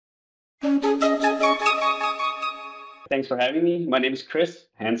Thanks for having me. My name is Chris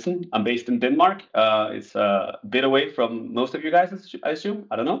Hansen. I'm based in Denmark. It's a bit away from most of you guys, I assume.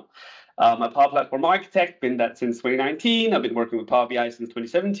 I don't know. I'm a Power Platform architect, been that since 2019. I've been working with Power BI since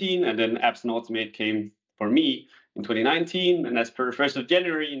 2017, and then Apps and Automate came for me in 2019. And as per 1st of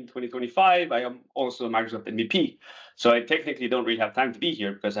January in 2025, I am also a Microsoft MVP. So I technically don't really have time to be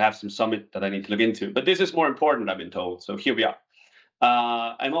here because I have some summit that I need to look into. But this is more important, I've been told. So here we are.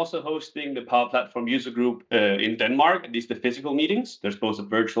 I'm also hosting the Power Platform user group in Denmark, at least the physical meetings. There's both a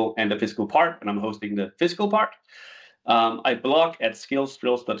virtual and a physical part, and I'm hosting the physical part. I blog at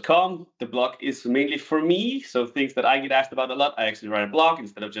skillsdrills.com. The blog is mainly for me, so things that I get asked about a lot, I actually write a blog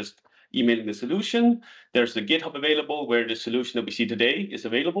instead of just emailing the solution. There's a GitHub available where the solution that we see today is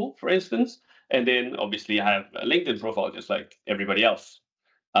available, for instance. And then obviously I have a LinkedIn profile just like everybody else.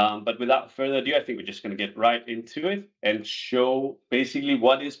 But without further ado, I think we're just going to get right into it and show basically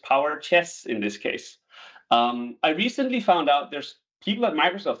what is Power Chess in this case. I recently found out there's people at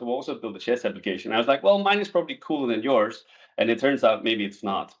Microsoft who also built a chess application. I was like, well, mine is probably cooler than yours. And it turns out maybe it's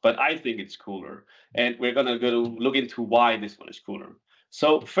not, but I think it's cooler. And we're going to go look into why this one is cooler.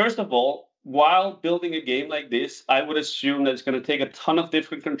 So first of all, while building a game like this, I would assume that it's going to take a ton of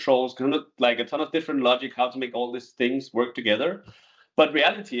different controls, like a ton of different logic, how to make all these things work together. But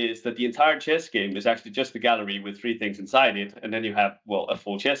reality is that the entire chess game is actually just a gallery with 3 things inside it, and then you have, well, a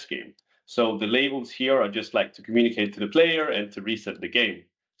full chess game. So the labels here are just like to communicate to the player and to reset the game.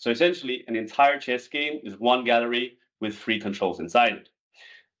 So essentially, an entire chess game is one gallery with 3 controls inside it.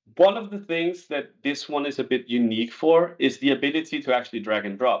 One of the things that this one is a bit unique for is the ability to actually drag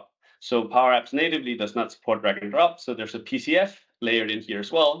and drop. So Power Apps natively does not support drag and drop, so there's a PCF layered in here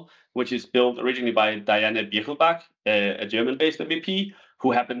as well, which is built originally by Diana Birkelbach, a German-based MVP,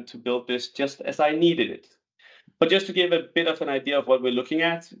 who happened to build this just as I needed it. But just to give a bit of an idea of what we're looking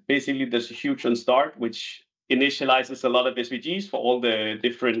at, basically there's a huge on start, which initializes a lot of SVGs for all the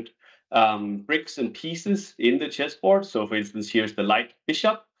different bricks and pieces in the chessboard. So for instance, here's the light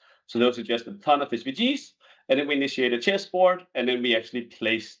bishop. So those are just a ton of SVGs. And then we initiate a chessboard, and then we actually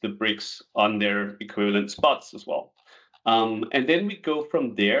place the bricks on their equivalent spots as well. And then we go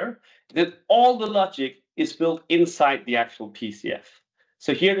from there. Then all the logic is built inside the actual PCF.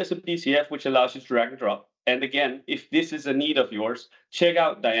 So here there's a PCF which allows you to drag and drop. And again, if this is a need of yours, check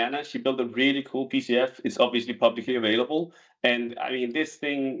out Diana. She built a really cool PCF. It's obviously publicly available. And I mean, this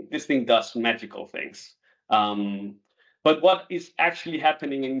thing does magical things. But what is actually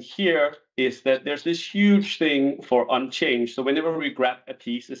happening in here is that there's this huge thing for unchanged. So whenever we grab a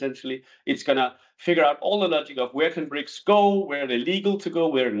piece, essentially, it's going to figure out all the logic of where can bricks go, where they're legal to go,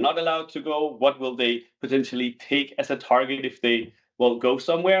 where they're not allowed to go, what will they potentially take as a target if they will go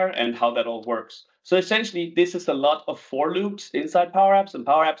somewhere, and how that all works. So essentially, this is a lot of for loops inside Power Apps, and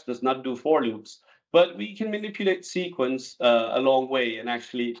Power Apps does not do for loops. But we can manipulate sequence a long way and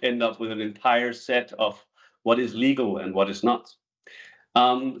actually end up with an entire set of what is legal and what is not.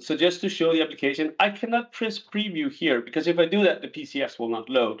 So just to show the application, I cannot press preview here because if I do that, the PCFs will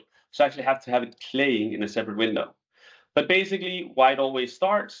not load. So I actually have to have it playing in a separate window. But basically, why it always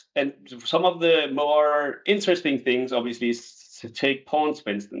starts, and some of the more interesting things, obviously, is to take pawns,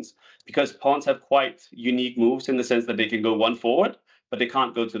 for instance, because pawns have quite unique moves in the sense that they can go 1 forward, but they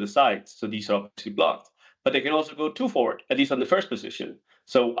can't go to the sides. So these are obviously blocked. But they can also go 2 forward, at least on the first position.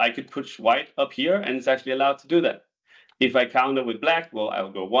 So I could push white up here, and it's actually allowed to do that. If I counter with black, well,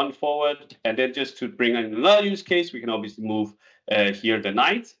 I'll go 1 forward. And then just to bring in another use case, we can obviously move here the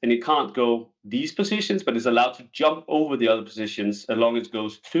knight. And it can't go these positions, but it's allowed to jump over the other positions as long as it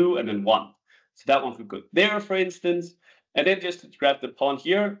goes 2 and then 1. So that one could go there, for instance. And then just to grab the pawn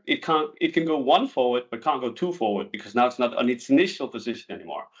here, it can go 1 forward, but can't go 2 forward because now it's not on its initial position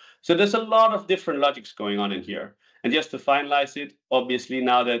anymore. So there's a lot of different logics going on in here. And just to finalize it, obviously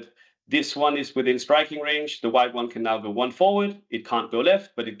now that this one is within striking range, the white one can now go 1 forward. It can't go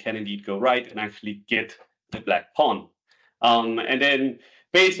left, but it can indeed go right and actually get the black pawn. And then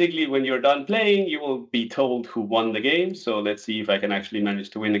basically when you're done playing, you will be told who won the game. So let's see if I can actually manage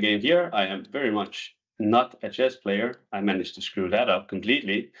to win the game here. I am very much not a chess player. I managed to screw that up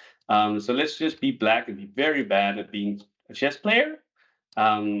completely. So let's just be black and be very bad at being a chess player.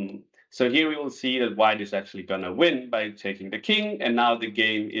 So here we will see that white is actually going to win by taking the king, and now the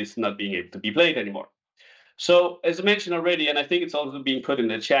game is not being able to be played anymore. So as I mentioned already, and I think it's also being put in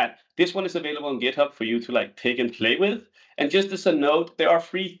the chat, this one is available on GitHub for you to like take and play with. And just as a note, there are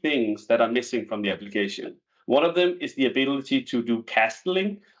 3 things that are missing from the application. One of them is the ability to do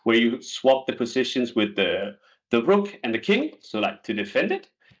castling, where you swap the positions with the rook and the king, so like to defend it.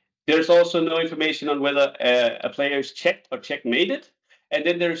 There's also no information on whether a player is checked or checkmated. and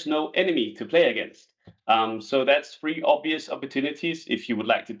then there's no enemy to play against. So that's three obvious opportunities if you would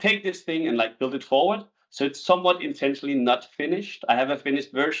like to take this thing and like build it forward. So it's somewhat intentionally not finished. I have a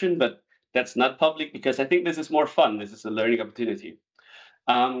finished version, but that's not public because I think this is more fun. This is a learning opportunity.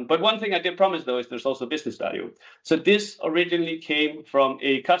 But one thing I did promise though is there's also business value. So this originally came from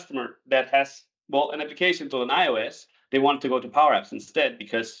a customer that has, well, an application to an iOS. They wanted to go to Power Apps instead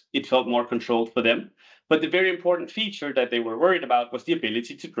because it felt more controlled for them. But the very important feature that they were worried about was the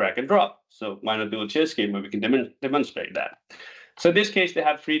ability to drag and drop. So why not build a chess game where we can demonstrate that? So in this case, they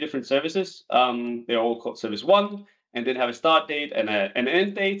have three different services. They're all called Service 1, and then have a start date and an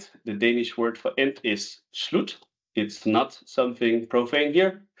end date. The Danish word for end is slut. It's not something profane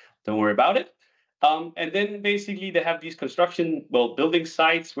here. Don't worry about it. And then basically they have these building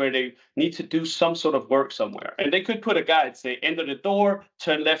sites where they need to do some sort of work somewhere. And they could put a guide, say, enter the door,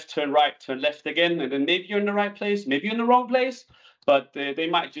 turn left, turn right, turn left again. And then maybe you're in the right place, maybe you're in the wrong place, but they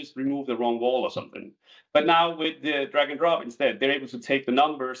might just remove the wrong wall or something. But now with the drag and drop instead, they're able to take the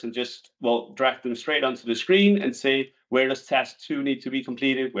numbers and just, drag them straight onto the screen and say, where does task 2 need to be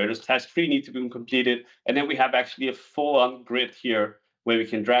completed? Where does task 3 need to be completed? And then we have actually a full-on grid here where we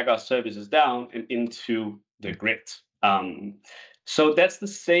can drag our services down and into the grid. So that's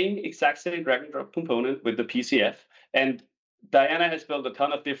the exact same drag and drop component with the PCF. And Diana has built a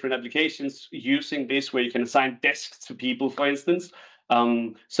ton of different applications using this where you can assign desks to people, for instance.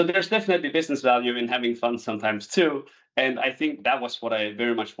 So there's definitely business value in having fun sometimes too. And I think that was what I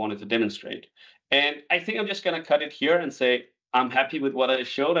very much wanted to demonstrate. And I think I'm just going to cut it here and say, I'm happy with what I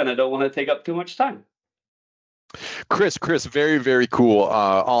showed and I don't want to take up too much time. Chris, very, very cool.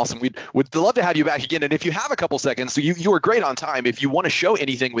 Awesome. Would love to have you back again. And if you have a couple seconds, so you were great on time. If you want to show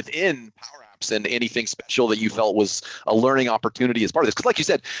anything within Power Apps and anything special that you felt was a learning opportunity as part of this, because like you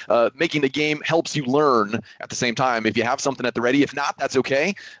said, making the game helps you learn at the same time. If you have something at the ready, if not, that's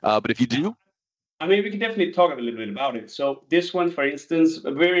okay. But if you do, I mean, we can definitely talk a little bit about it. So this one, for instance,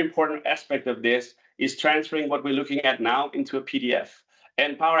 a very important aspect of this is transferring what we're looking at now into a PDF.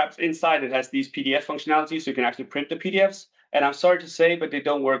 And Power Apps inside it has these PDF functionalities, so you can actually print the PDFs. And I'm sorry to say, but they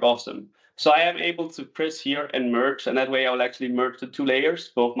don't work awesome. So I am able to press here and merge, and that way I'll actually merge the two layers,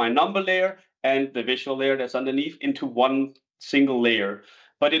 both my number layer and the visual layer that's underneath, into one single layer.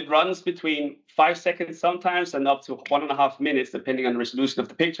 But it runs between 5 seconds sometimes and up to 1.5 minutes, depending on the resolution of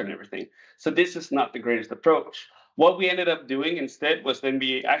the picture and everything. So this is not the greatest approach. What we ended up doing instead was then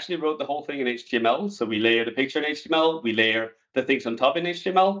we actually wrote the whole thing in HTML. So we layer the picture in HTML, we layer the things on top in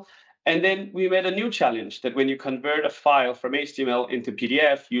HTML. And then we made a new challenge that when you convert a file from HTML into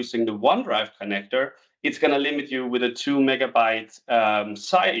PDF using the OneDrive connector, it's going to limit you with a 2 megabyte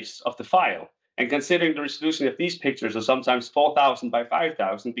size of the file. And considering the resolution of these pictures are sometimes 4,000 by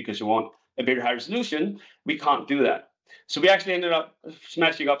 5,000 because you want a very high resolution, we can't do that. So we actually ended up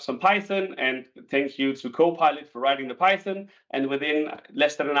smashing up some Python, and thank you to Copilot for writing the Python. And within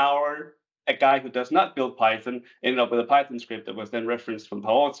less than an hour, a guy who does not build Python ended up with a Python script that was then referenced from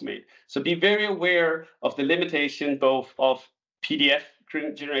Power Automate. So be very aware of the limitation both of PDF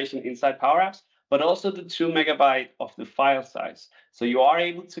generation inside Power Apps, but also the 2 megabyte of the file size. So you are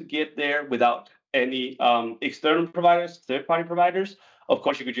able to get there without any external providers, third-party providers. Of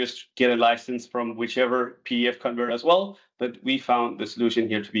course, you could just get a license from whichever PDF converter as well. But we found the solution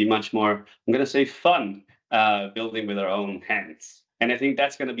here to be much more, I'm going to say, fun, building with our own hands. And I think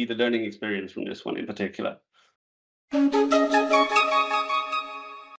that's going to be the learning experience from this one in particular.